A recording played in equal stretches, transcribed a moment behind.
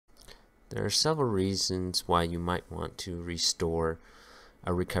There are several reasons why you might want to restore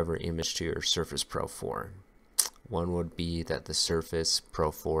a recovery image to your Surface Pro 4. One would be that the Surface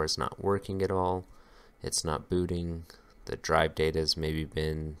Pro 4 is not working at all, it's not booting, the drive data has maybe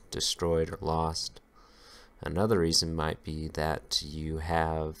been destroyed or lost. Another reason might be that you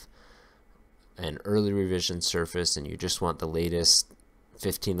have an early revision Surface and you just want the latest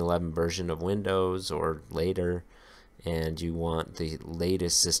 15.11 version of Windows or later, and you want the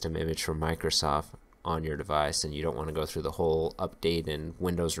latest system image from Microsoft on your device, and you don't want to go through the whole update and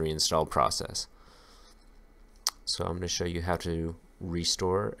Windows reinstall process. So I'm going to show you how to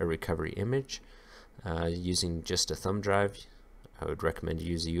restore a recovery image using just a thumb drive. I would recommend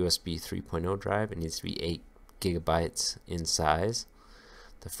you use a USB 3.0 drive. It needs to be 8 gigabytes in size.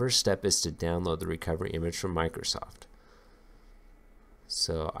 The first step is to download the recovery image from Microsoft.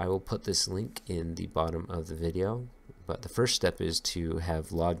 So I will put this link in the bottom of the video, but the first step is to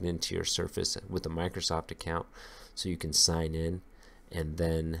have logged into your Surface with a Microsoft account so you can sign in, and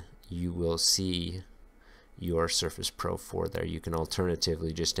then you will see your Surface Pro 4 there. You can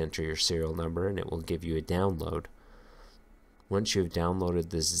alternatively just enter your serial number and it will give you a download. Once you've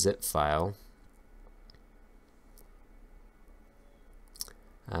downloaded this zip file,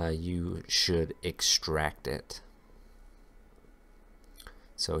 you should extract it.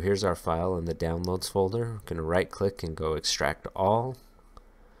 So here's our file in the downloads folder. I'm going to right click and go extract all. I'm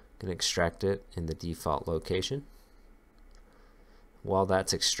going to extract it in the default location. While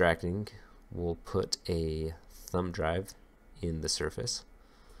that's extracting, we'll put a thumb drive in the Surface.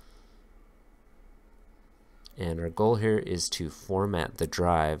 And our goal here is to format the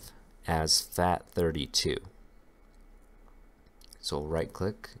drive as FAT32. So right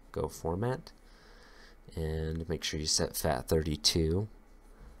click, go format, and make sure you set FAT32.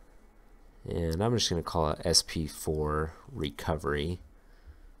 And I'm just going to call it SP4 recovery.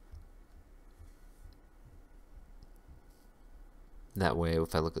 That way,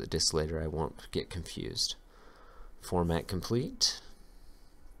 if I look at the disk later, I won't get confused. Format complete.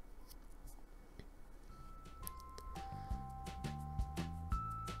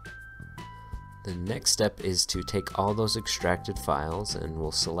 The next step is to take all those extracted files, and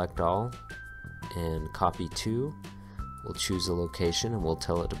we'll select all and copy to. We'll choose a location and we'll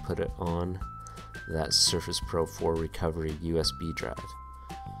tell it to put it on that Surface Pro 4 recovery USB drive.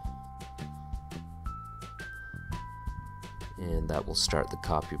 And that will start the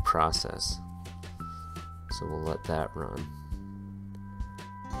copy process. So we'll let that run.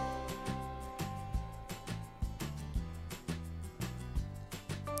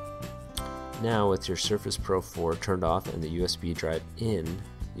 Now with your Surface Pro 4 turned off and the USB drive in,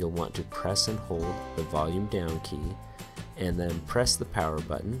 you'll want to press and hold the volume down key, and then press the power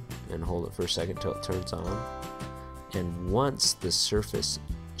button and hold it for a second till it turns on. And once the Surface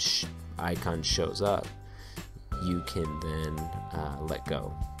icon shows up, you can then let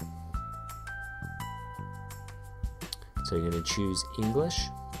go. So you're going to choose English,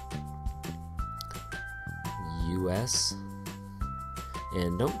 US,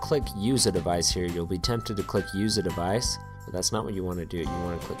 and don't click use a device here. You'll be tempted to click use a device, but that's not what you want to do. You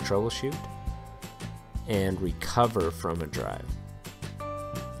want to click troubleshoot and recover from a drive.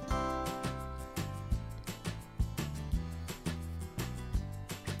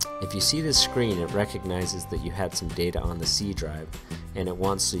 If you see this screen, it recognizes that you had some data on the C drive and it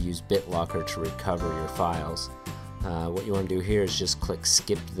wants to use BitLocker to recover your files. What you want to do here is just click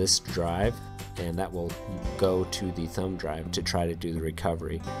skip this drive, and that will go to the thumb drive to try to do the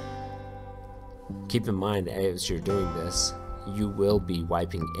recovery. Keep in mind, as you're doing this, you will be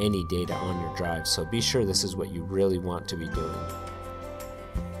wiping any data on your drive, so be sure this is what you really want to be doing.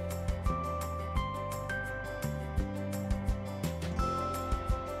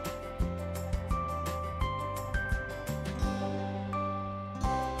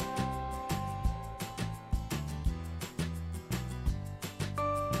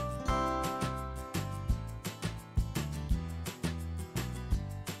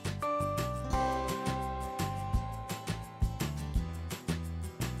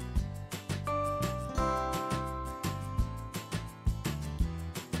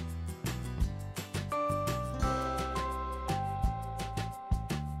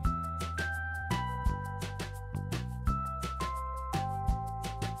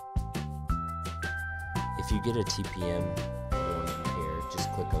 If you get a TPM warning here, just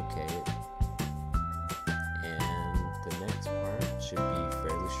click OK, and the next part should be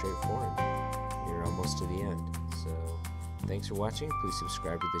fairly straightforward. You're almost to the end. So thanks for watching. Please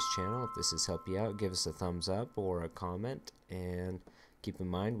subscribe to this channel. If this has helped you out, give us a thumbs up or a comment, and keep in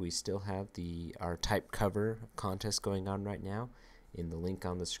mind we still have our type cover contest going on right now in the link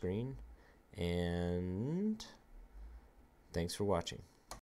on the screen. And thanks for watching.